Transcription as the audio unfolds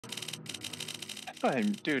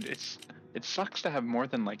Dude, it sucks to have more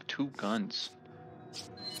than like 2 guns.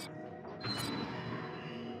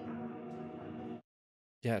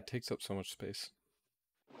 Yeah, it takes up so much space.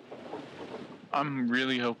 I'm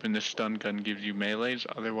really hoping the stun gun gives you melees,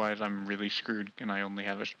 otherwise I'm really screwed and I only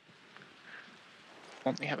have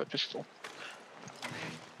a pistol.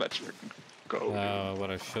 Let's freaking go.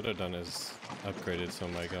 What I should have done is upgraded some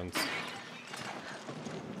of my guns.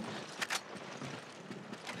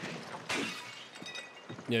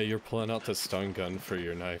 Yeah, you're pulling out the stun gun for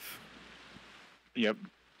your knife. Yep.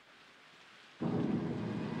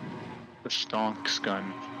 The stonks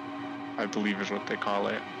gun, I believe is what they call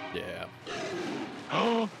it. Yeah.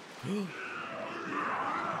 Oh!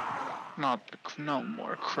 No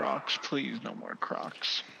more Crocs, please, no more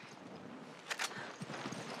Crocs.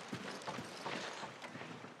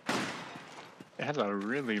 It has a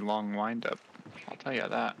really long windup, I'll tell you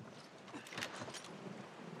that.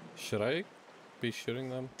 Should I be shooting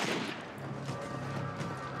them?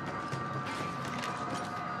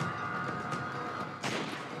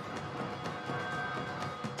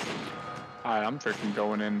 Alright, I'm freaking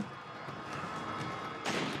going in.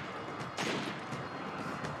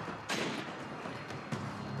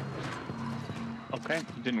 Okay,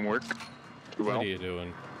 it didn't work too well. What are you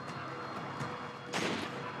doing?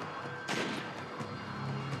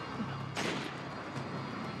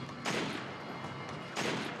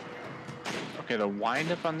 Okay, the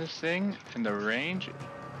windup on this thing and the range.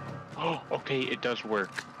 Oh, okay, it does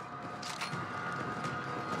work.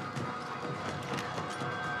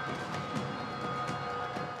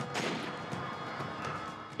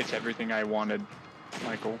 It's everything I wanted,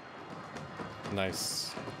 Michael.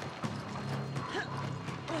 Nice.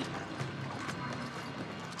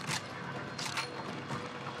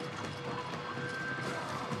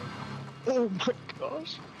 Oh my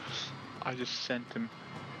gosh. I just sent him.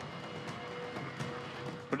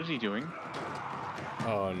 What is he doing?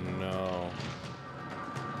 Oh no.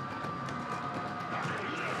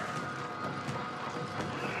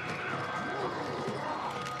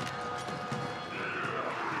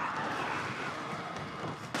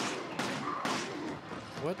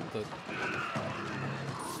 What the?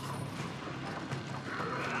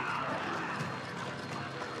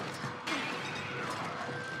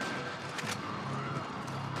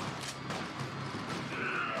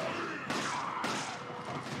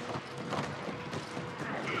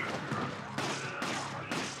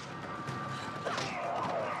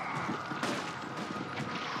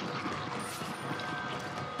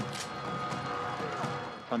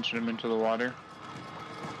 Punching him into the water.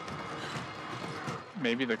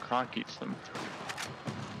 Maybe the croc eats them.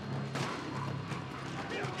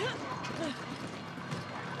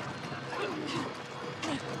 Oh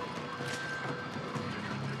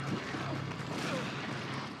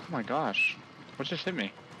my gosh. What just hit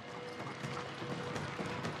me?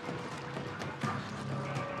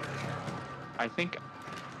 I think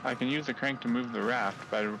I can use the crank to move the raft,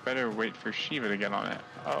 but I better wait for Shiva to get on it.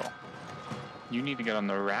 Oh. You need to get on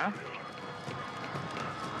the raft?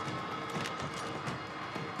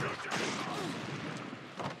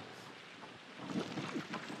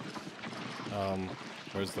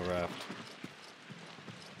 Where's the raft?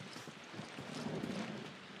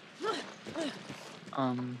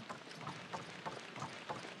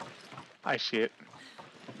 I see it.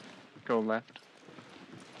 Go left.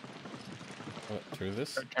 What, through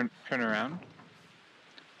this? Turn around.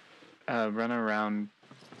 Run around.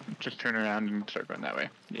 Just turn around and start going that way.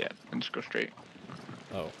 Yeah, and just go straight.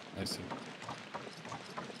 Oh, I see.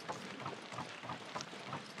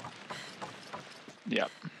 Yep.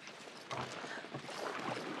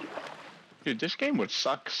 Dude, this game would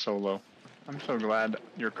suck solo. I'm so glad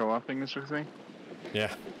you're co-oping this with me.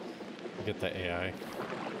 Yeah. Get the AI.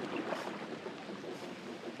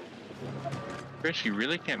 Chris, you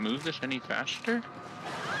really can't move this any faster?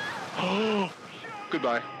 Oh!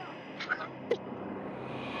 Goodbye.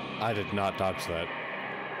 I did not dodge that.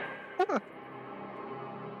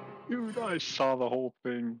 Dude, I saw the whole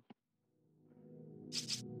thing.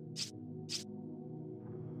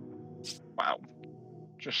 Wow.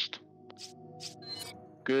 Just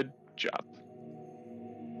good job.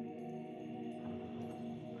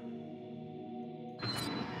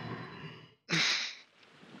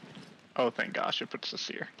 Oh, thank gosh, it puts us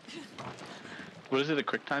here. What is it, a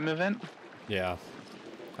QuickTime event? Yeah.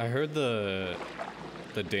 I heard the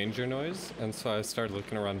danger noise, and so I started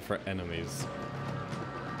looking around for enemies.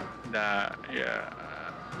 Yeah.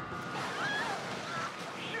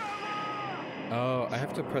 Oh, I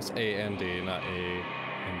have to press A and D, not A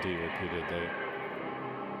and D repeatedly.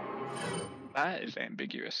 That is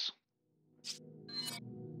ambiguous.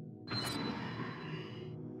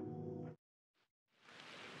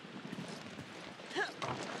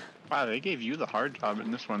 Wow, they gave you the hard job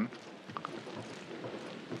in this one.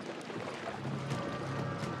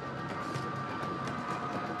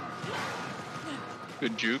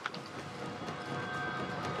 Good juke.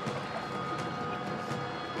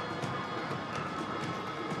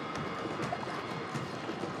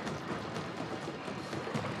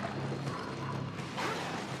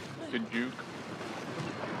 Good juke.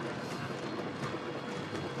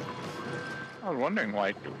 I was wondering why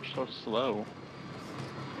you were so slow.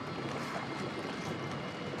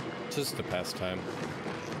 Just a pastime.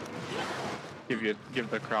 Give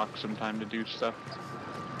the croc some time to do stuff.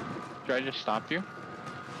 Should I just stop you?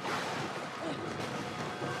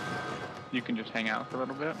 You can just hang out for a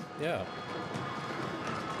little bit. Yeah.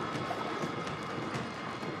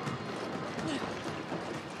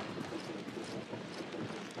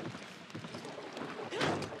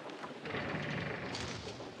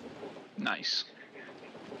 Nice.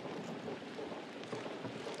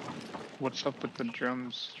 What's up with the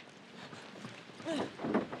drums?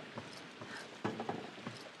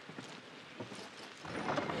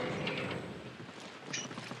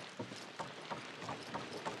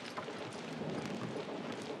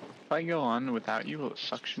 If I go on without you, will it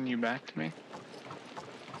suction you back to me?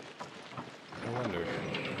 I wonder.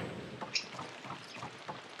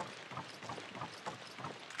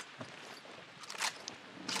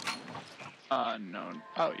 No.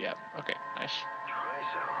 Oh, yeah. Okay, nice.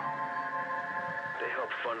 ISO. They help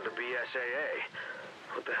fund the BSAA.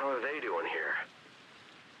 What the hell are they doing here?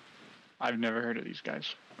 I've never heard of these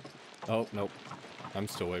guys. Oh, nope. I'm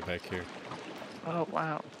still way back here. Oh,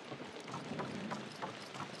 wow.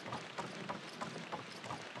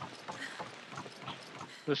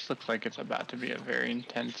 This looks like it's about to be a very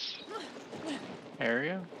intense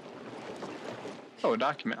area. Oh, a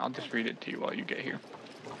document. I'll just read it to you while you get here.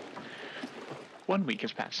 1 week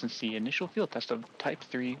has passed since the initial field test of Type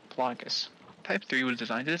 3 Plagas. Type 3 was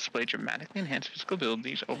designed to display dramatically enhanced physical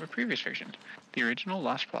abilities over previous versions. The original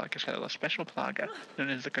Lost Plagas had a special Plaga, known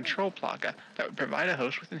as the Control Plaga, that would provide a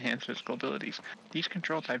host with enhanced physical abilities. These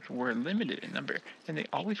control types were limited in number, and they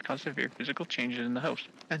always caused severe physical changes in the host,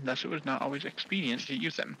 and thus it was not always expedient to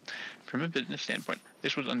use them. From a business standpoint,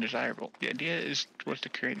 this was undesirable. The idea was to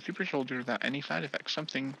create super soldiers without any side effects,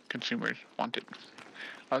 something consumers wanted.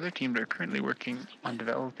 Other teams are currently working on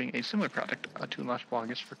developing a similar product to Las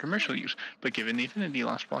Plagas for commercial use, but given the affinity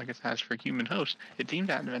Las Plagas has for human hosts, it seems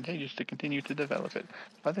advantageous to continue to develop it.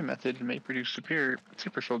 Other methods may produce superior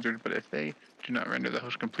super soldiers, but if they do not render the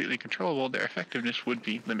host completely controllable, their effectiveness would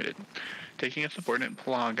be limited. Taking a subordinate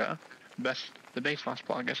Plaga, the base Las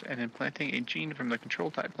Plagas, and implanting a gene from the control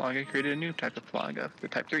type Plaga created a new type of Plaga, the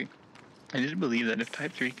Type 3. It is believed that if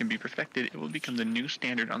Type 3 can be perfected, it will become the new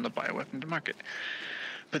standard on the bioweapons market.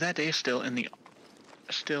 But that day is still in the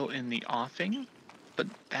offing. But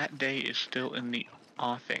that day is still in the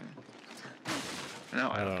offing. No,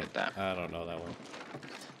 I don't get that. I don't know that one.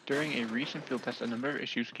 During a recent field test, a number of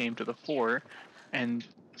issues came to the fore, and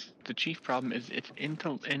the chief problem is its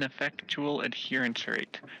ineffectual adherence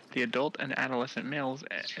rate. The adult and adolescent males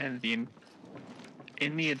and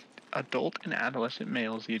in the adult and adolescent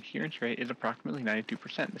males, the adherence rate is approximately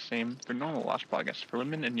 92%, the same for normal Las Plagas. For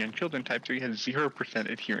women and young children, Type 3 has 0%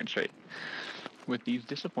 adherence rate. With these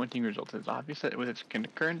disappointing results, it's obvious that with its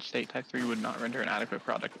current state, Type 3 would not render an adequate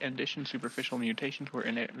product. In addition, superficial mutations were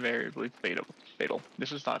invariably fatal.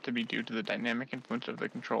 This is thought to be due to the dynamic influence of the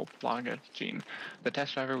control Plaga gene. The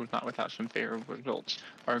test, however, was not without some favorable results.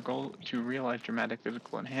 Our goal to realize dramatic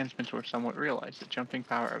physical enhancements were somewhat realized. The jumping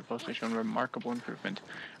power outpost has shown remarkable improvement.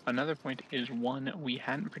 Another point is one we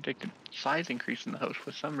hadn't predicted: size increase in the host,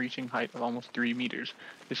 with some reaching height of almost 3 meters.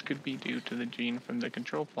 This could be due to the gene from the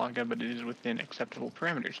control Plaga, but it is within acceptable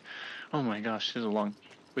parameters. Oh my gosh, this is long.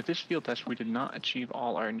 With this field test, we did not achieve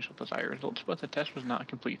all our initial desired results, but the test was not a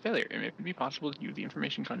complete failure, and it would be possible to use the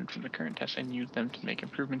information gotten from the current tests and use them to make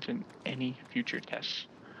improvements in any future tests.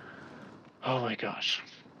 Oh my gosh.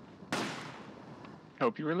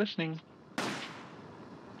 Hope you were listening.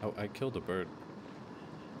 Oh, I killed a bird.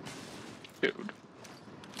 Dude.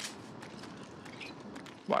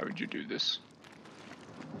 Why would you do this?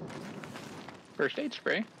 First aid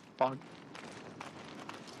spray. Fog.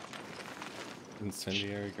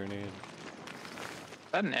 Incendiary grenade. Is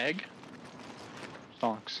that an egg?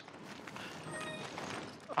 Stonks.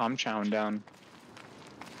 I'm chowing down.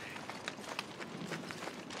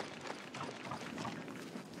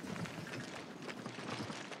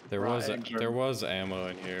 There was ammo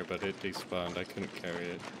in here, but it despawned. I couldn't carry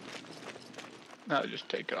it. No, just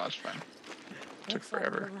take it. It's fine. Took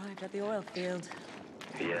forever. Like we arrived at the oil field.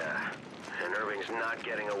 Yeah, and Irving's not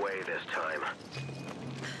getting away this time.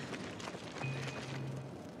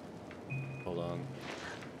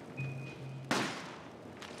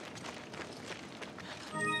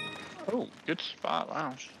 Good spot.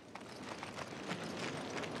 Wow.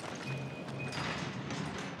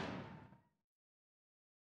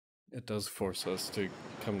 It does force us to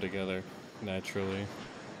come together naturally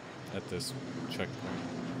at this checkpoint.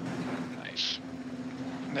 Nice.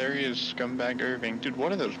 There he is, Scumbag Irving. Dude,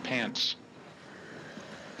 what are those pants?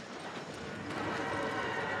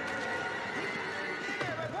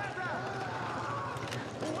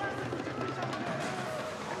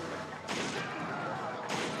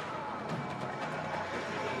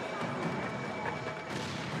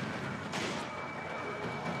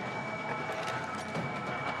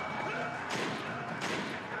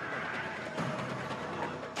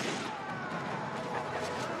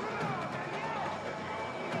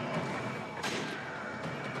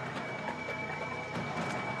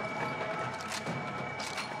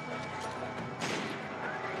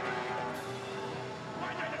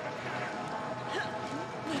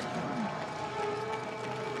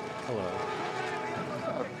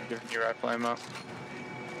 Hello. Giving you rifle ammo.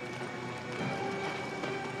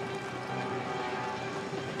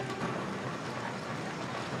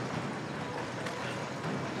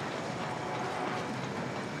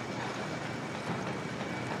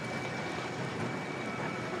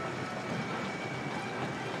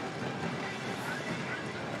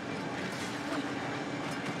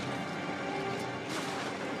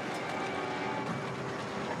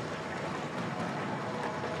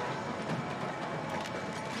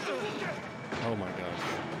 Oh my gosh.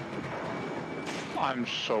 I'm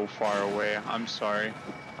so far away. I'm sorry.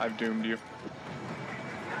 I've doomed you.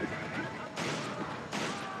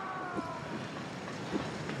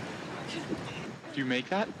 Do you make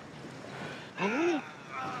that? Oh.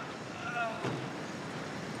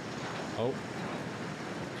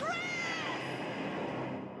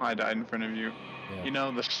 I died in front of you. Yeah. You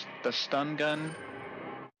know, the stun gun,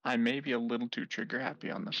 I may be a little too trigger happy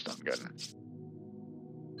on the stun gun.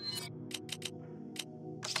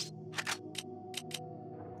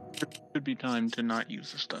 Could be time to not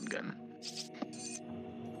use the stun gun.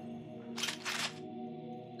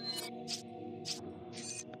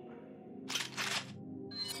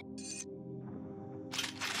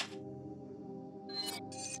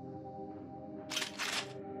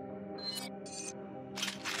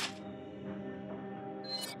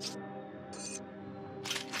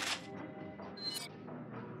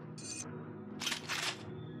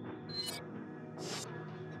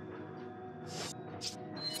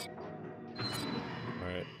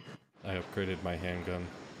 Alright. I upgraded my handgun.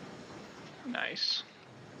 Nice.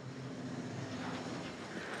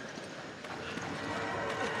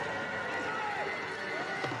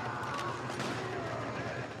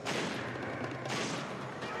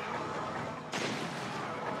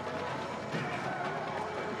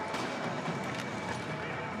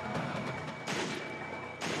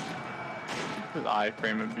 This is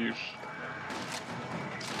iframe abuse.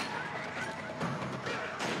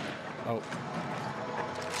 Oh.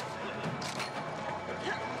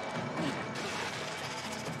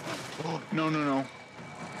 Oh, no, no, no.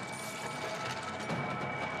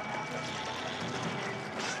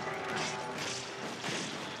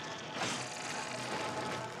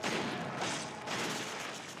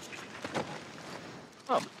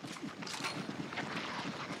 Oh.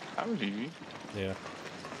 That was easy. Yeah.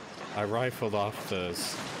 I rifled off the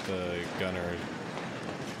gunner,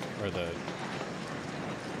 or the...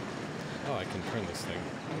 Oh, I can turn this thing.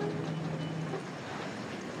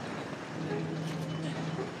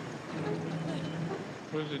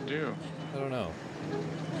 What does it do? I don't know.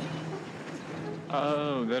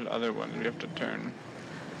 Oh, that other one we have to turn.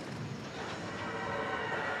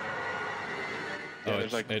 Yeah, Oh,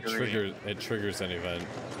 there's like it three. triggers an event.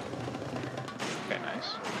 Okay,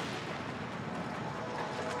 nice.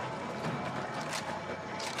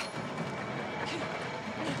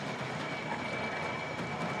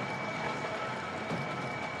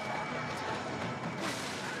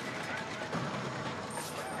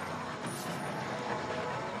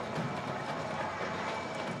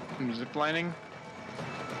 I'm ziplining.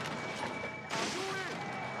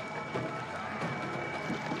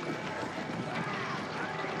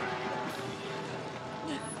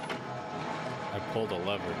 I pulled a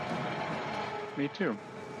lever. Me too.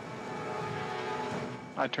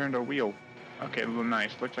 I turned a wheel. Okay, well,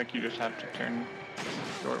 nice. Looks like you just have to turn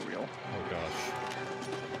your wheel. Oh gosh.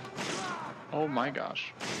 Oh my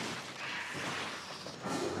gosh.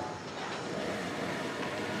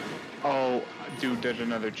 Oh, dude, there's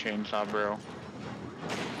another chainsaw, bro.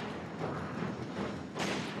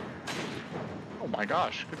 Oh my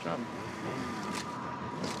gosh, good job.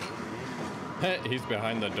 He's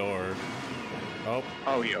behind the door. Oh.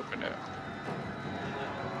 Oh, he opened it.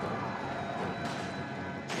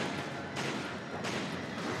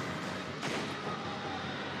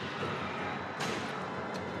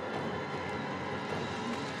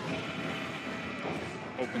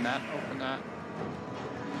 Open that, open that.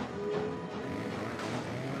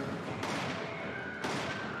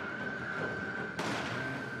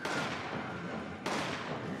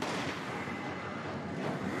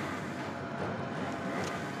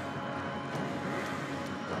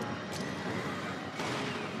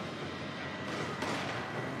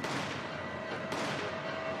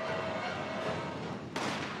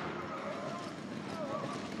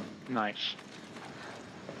 Nice.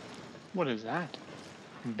 What is that?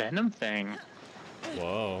 Venom thing.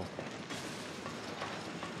 Whoa.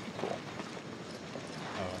 Cool.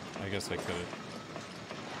 Oh, I guess I could.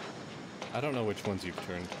 I don't know which ones you've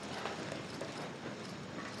turned.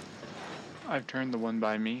 I've turned the one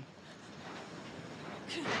by me.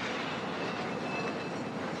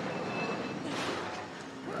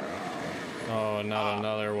 Oh, not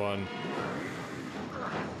another one.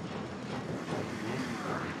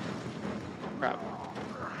 Crap.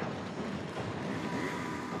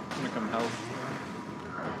 I'm gonna come help.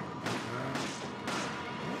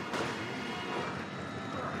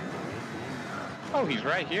 Oh, he's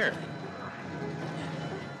right here.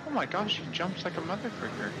 Oh my gosh, he jumps like a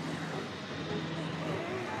motherfucker.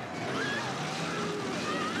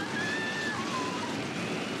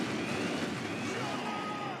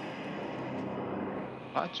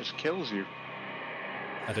 That just kills you.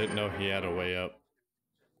 I didn't know he had a way up.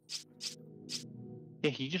 Yeah,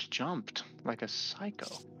 he just jumped like a psycho.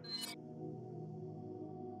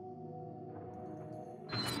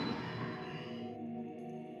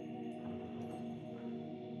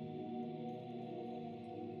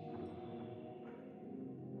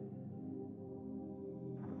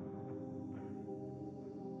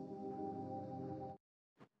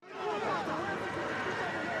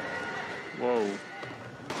 Whoa.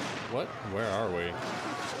 What? Where are we?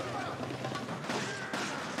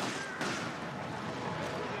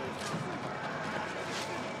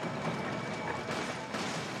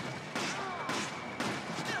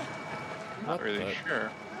 Not What really the-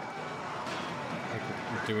 sure.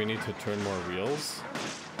 Like, do we need to turn more wheels?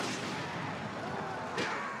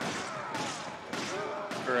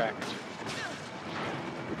 Correct.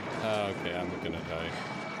 Oh, okay, I'm gonna die.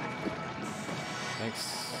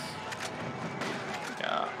 Thanks.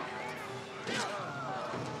 Yeah.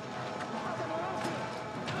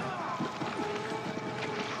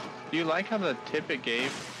 Do you like how the tip it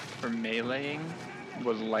gave for meleeing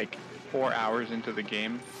was like 4 hours into the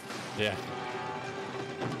game? Yeah.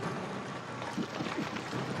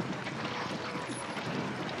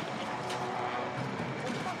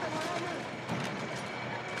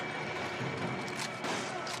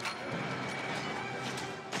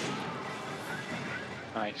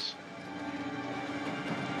 Nice.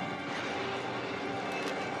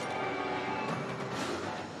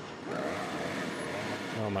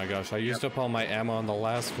 Oh my gosh, I used up all my ammo on the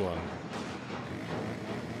last one.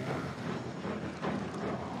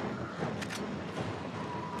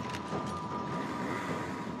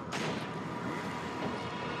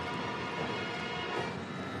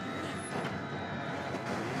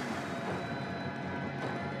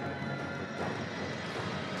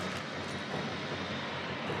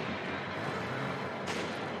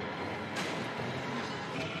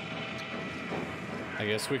 I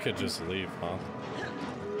guess we could just leave, huh?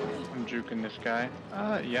 I'm juking this guy.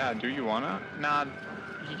 Yeah, do you wanna? Nah,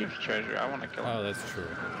 he gives treasure. I wanna kill him. Oh, that's true.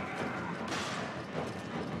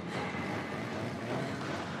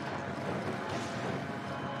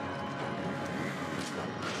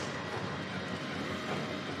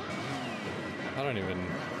 I don't even...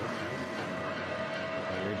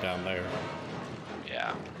 Oh, you're down there.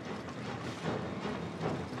 Yeah.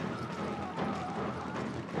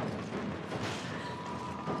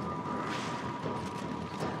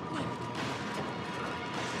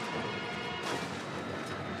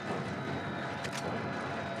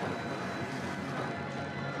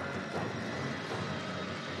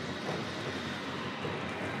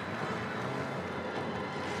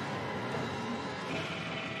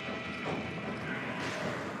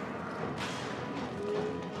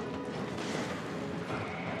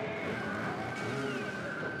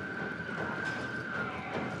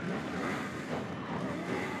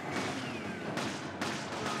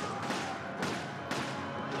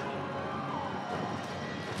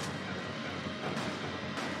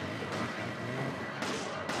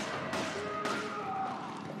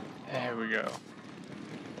 There we go.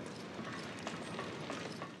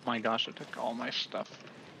 My gosh, it took all my stuff.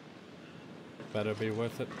 Better be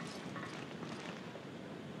worth it.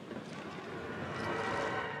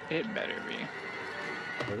 It better be.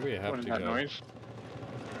 Where do we have What is to that go? noise?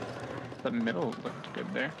 The middle looked good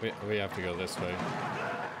there. We have to go this way.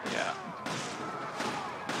 Yeah.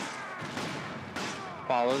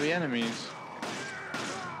 Follow the enemies.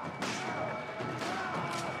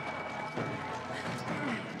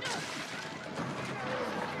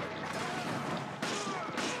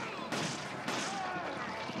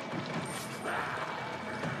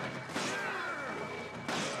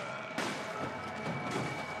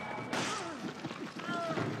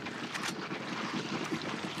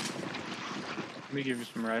 Let me give you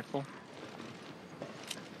some rifle.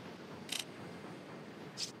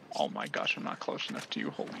 Oh my gosh, I'm not close enough to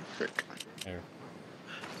you, holy frick. There.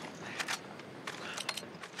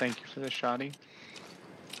 Thank you for the shoddy.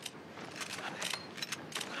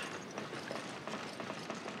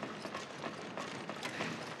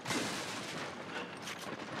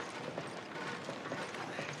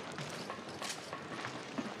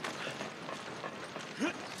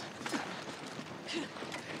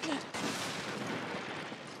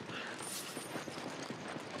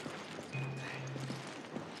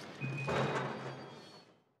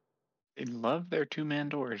 They love their two-man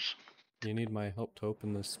doors. You need my help to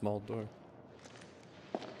open this small door.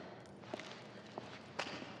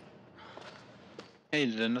 Hey,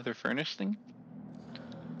 is it another furnace thing?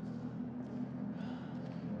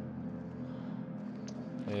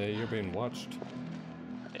 You're being watched.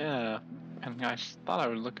 Yeah, and I thought I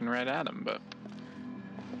was looking right at him, but...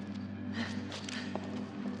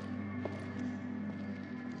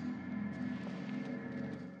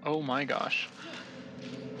 Oh my gosh.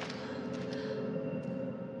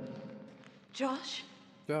 Josh,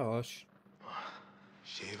 Josh.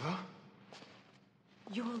 Sheva?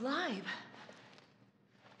 you're alive.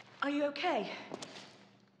 Are you okay?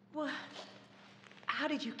 What? How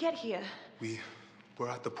did you get here? We were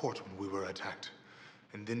at the port when we were attacked.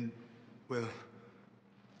 And then, well,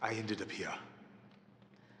 I ended up here.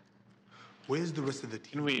 Where's the rest of the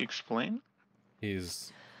team? Can we explain?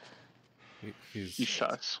 He's He's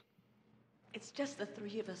sus. It's just the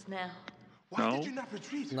three of us now. Why No. did you not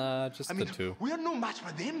retreat? Nah, just I mean, the two. we are no match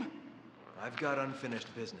for them. I've got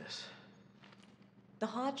unfinished business. The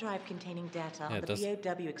hard drive containing data Yeah, on the does-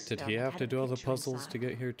 POW Did experiment he have had to a do all the picture puzzles inside. to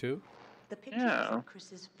get here too? The picture Yeah. was from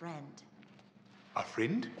Chris's friend. A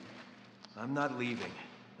friend? I'm not leaving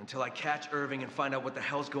until I catch Irving and find out what the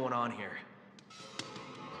hell's going on here.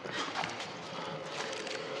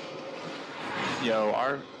 Yo,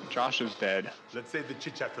 our Josh is dead. Let's save the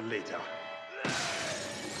chit-chat for later.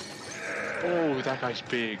 Oh, that guy's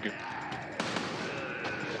big.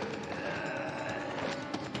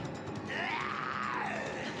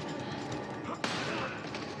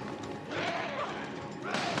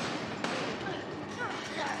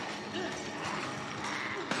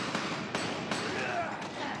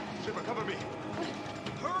 Sheva, cover me.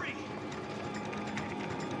 Hurry!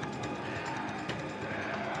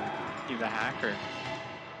 He's a hacker.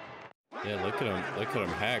 Yeah, look at him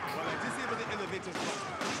hack. Disable the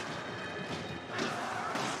elevators.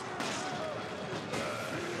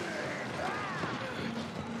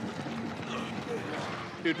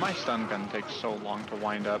 Dude, my stun gun takes so long to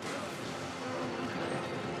wind up.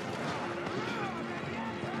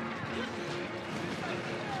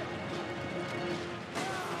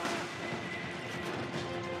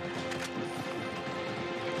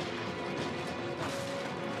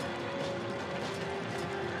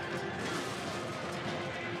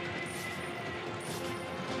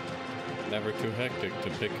 Never too hectic to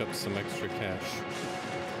pick up some extra cash.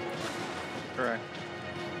 Correct.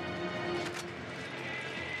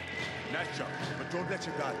 Nice job, but don't let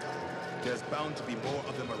your guard down. There's bound to be more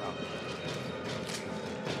of them around.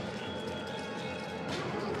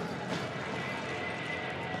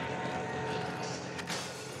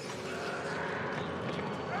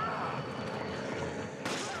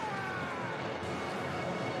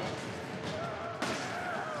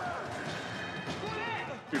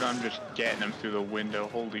 Dude, I'm just getting him through the window.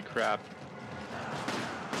 Holy crap.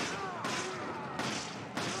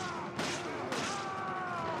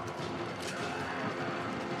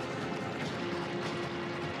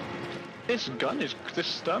 This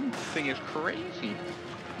stun thing is crazy.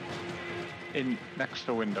 In next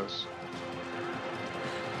to windows.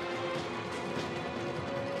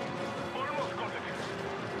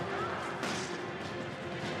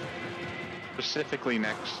 Specifically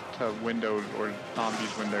next to windows or zombies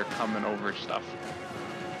when they're coming over stuff.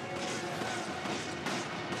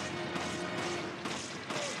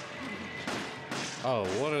 Oh,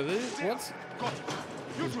 what are these? What's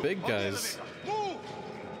these big guys?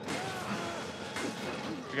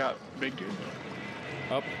 We got big dude.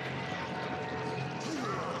 Up.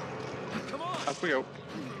 Up we go.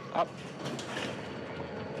 Up.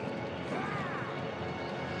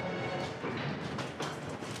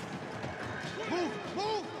 Move!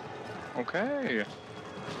 Move! Okay.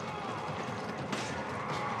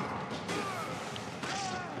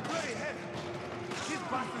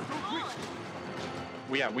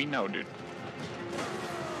 Yeah, we know, dude.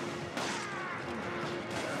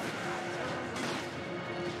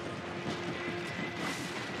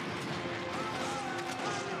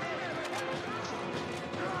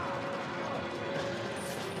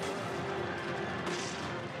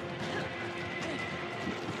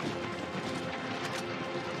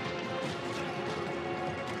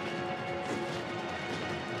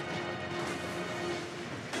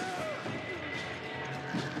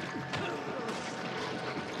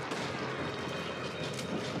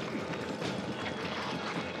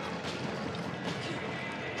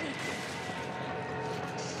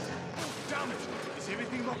 Damn it! Is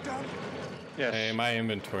everything locked down? Yes, Hey, my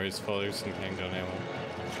inventory is full. There's some handgun ammo.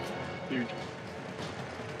 dude.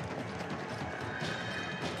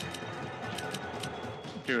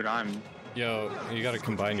 Dude, I'm. Yo, you gotta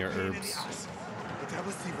combine your herbs. But I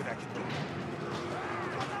will see what I can do.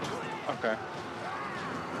 Okay.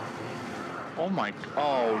 Oh my.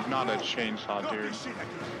 Oh, not a chainsaw, Knock dude. this shit again.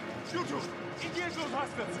 You two, engage those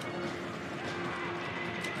hostiles.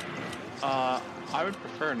 I would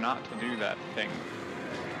prefer not to do that thing.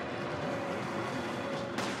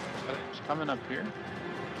 But it's coming up here.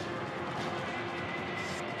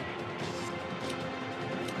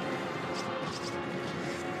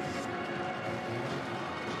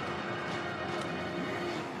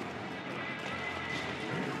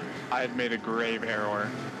 I had made a grave error.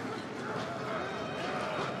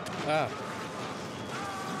 Ah.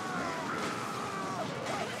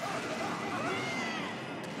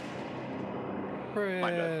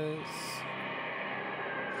 bad.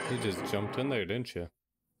 Chris. You just jumped in there, didn't you?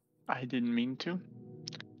 I didn't mean to,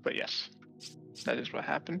 but yes, that is what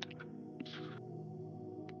happened.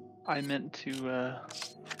 I meant to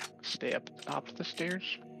stay up at the top of the stairs.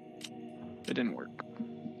 It didn't work.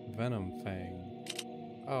 Venom Fang.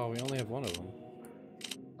 Oh, we only have one of them.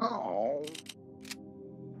 Oh.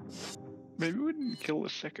 Maybe we didn't kill the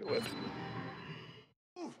second one.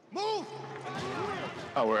 Move! Move!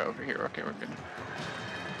 Oh, we're over here. Okay, we're good.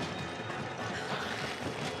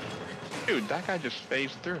 Dude, that guy just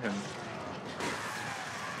phased through him.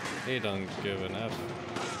 He don't give an F.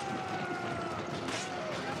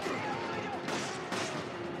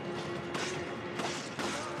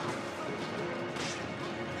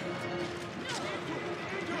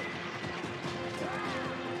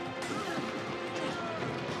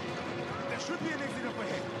 There should be an exit up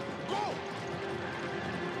ahead. Go!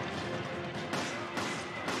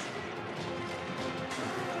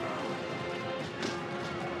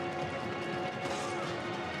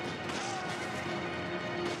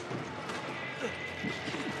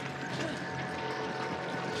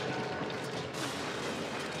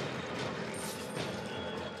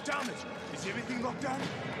 Damn it! Is everything locked down?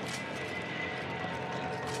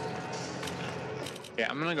 Yeah,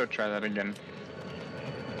 I'm gonna go try that again.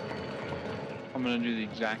 I'm gonna do the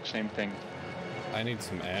exact same thing. I need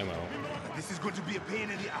some ammo. This is going to be a pain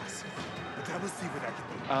in the ass. But I will see what I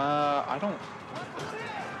can do. I don't.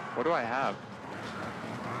 What do I have?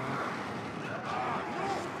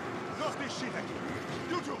 Knock this shit again.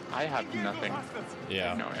 You two, I have engage those nothing. hostiles.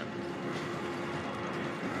 Yeah, No, him.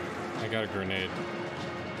 I got a grenade.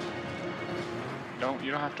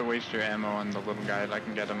 You don't have to waste your ammo on the little guy. I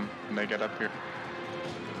can get him when they get up here.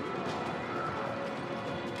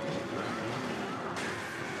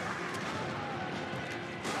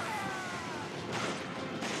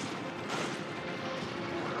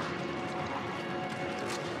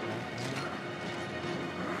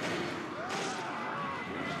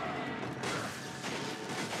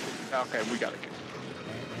 Okay, we got it.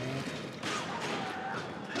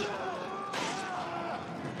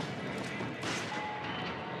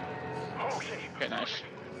 Okay, nice.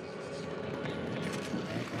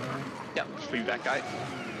 Yeah, let's leave that guy.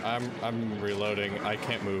 I'm reloading. I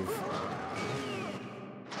can't move.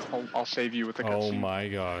 I'll save you with the Oh cutscene. my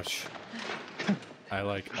gosh. I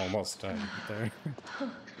like almost died there.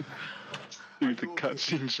 Dude, the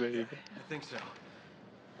cutscene save. I think so.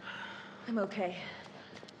 I'm okay.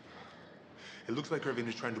 It looks like Irving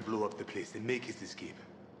is trying to blow up the place and make his escape.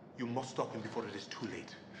 You must stop him before it is too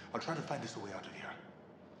late. I'll try to find us a way out of here.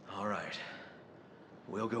 All right.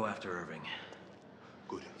 We'll go after Irving.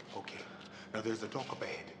 Good. Okay. Now there's a dock up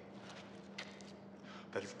ahead.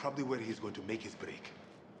 That is probably where he's going to make his break.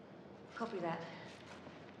 Copy that.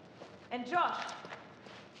 And Josh,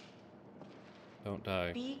 Don't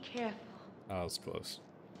die. be careful. I was close.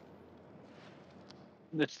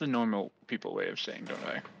 That's the normal people way of saying, don't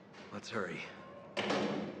I? Let's hurry.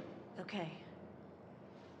 Okay.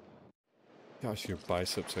 Gosh, your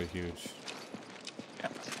biceps are huge. Yeah.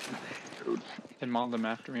 Dude. Can model them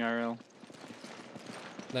after me, IRL.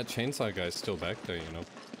 That chainsaw guy's still back there, you know.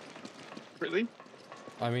 Really?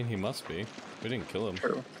 I mean, he must be. We didn't kill him.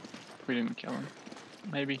 True. We didn't kill him.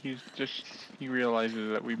 Maybe he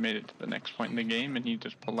realizes that we made it to the next point in the game and he's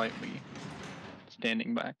just politely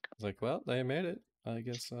standing back. It's like, well, they made it. I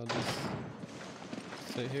guess I'll just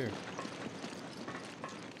sit here.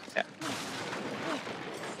 Yeah.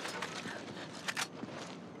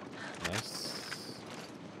 Nice.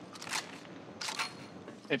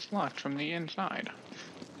 It's locked from the inside.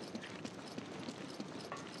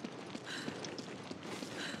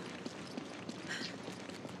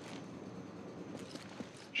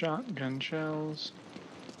 Shotgun shells.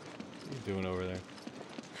 What are you doing over there?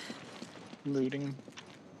 Looting.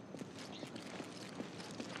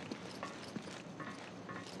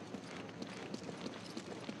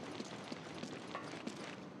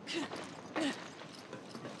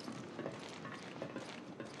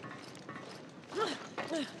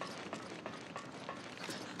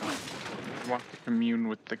 Want to commune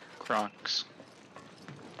with the Crocs.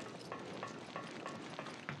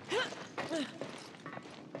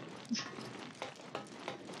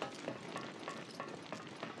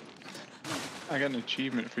 I got an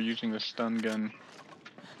achievement for using the stun gun.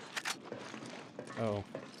 Oh.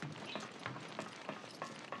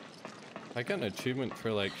 I got an achievement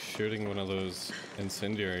for like shooting one of those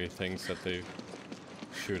incendiary things that they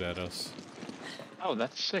shoot at us. Oh,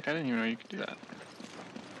 that's sick. I didn't even know you could do that.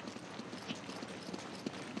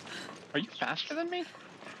 Are you faster than me?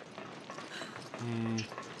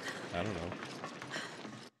 I don't know.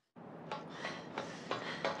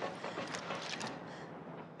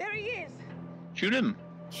 There he is! Shoot him!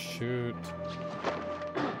 Shoot.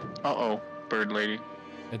 Uh-oh, bird lady.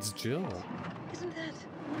 It's Jill. Isn't that...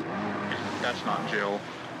 That's not Jill.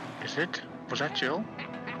 Is it? Was that Jill?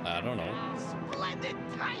 I don't know. Splendid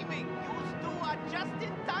timing! You two are just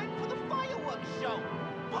in time for the fireworks show!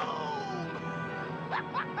 Boom!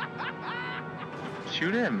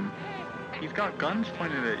 Shoot him! He's got guns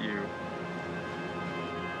pointed at you.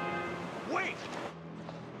 Wait!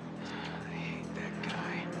 I hate that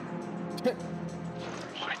guy.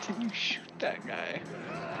 Why didn't you shoot that guy?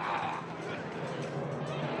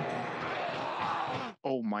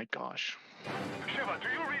 Oh my gosh. Shiva, do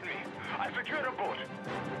you read me? I secured a boat.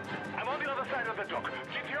 I'm on the other side of the dock.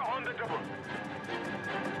 Meet here on the double.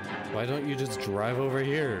 Why don't you just drive over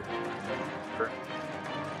here?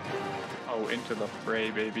 Oh, into the fray,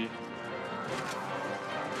 baby.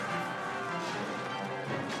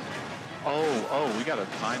 Oh, we got a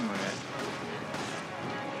time limit.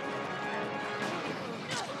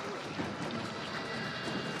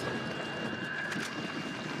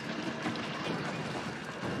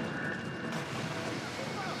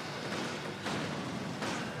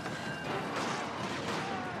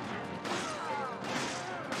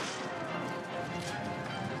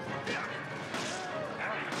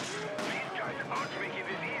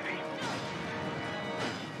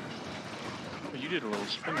 You did a little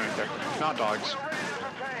spin right there. Not dogs.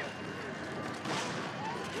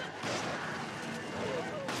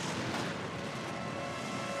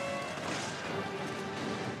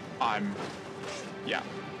 Yeah.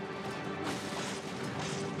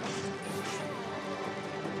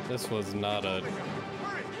 This was not a...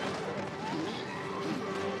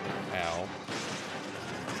 Ow.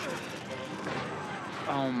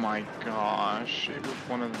 Oh my gosh. It was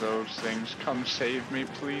one of those things. Come save me,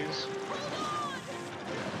 please.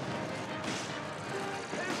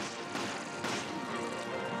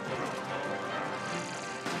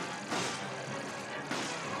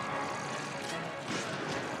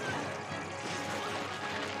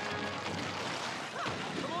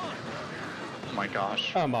 Oh my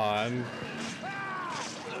gosh. Come on.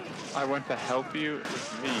 I went to help you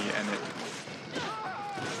with me and it...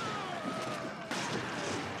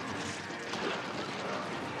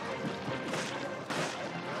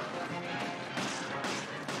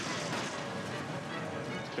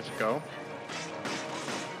 Just go.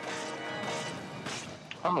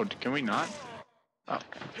 Oh, can we not? Oh.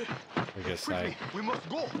 I guess I... We must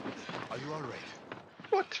go. Are you all right?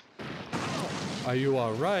 What? Are you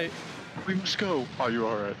alright? We must go. Are you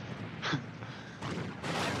alright?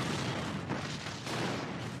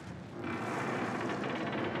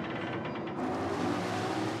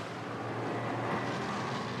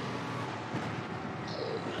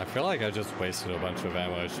 I feel like I just wasted a bunch of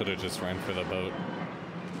ammo. I should have just ran for the boat.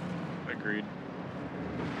 Agreed.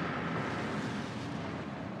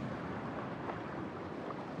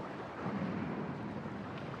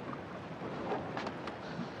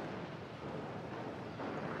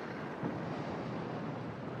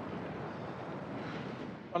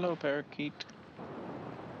 Hello, parakeet.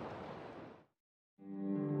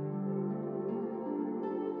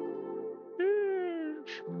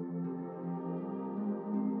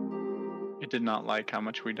 did not like how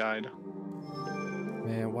much we died.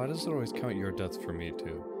 Man, why does it always count your deaths for me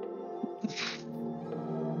too?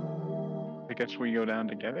 I guess we go down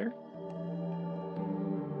together?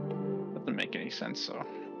 Doesn't make any sense, so.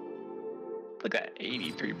 Look at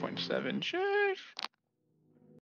 83.7. Shit.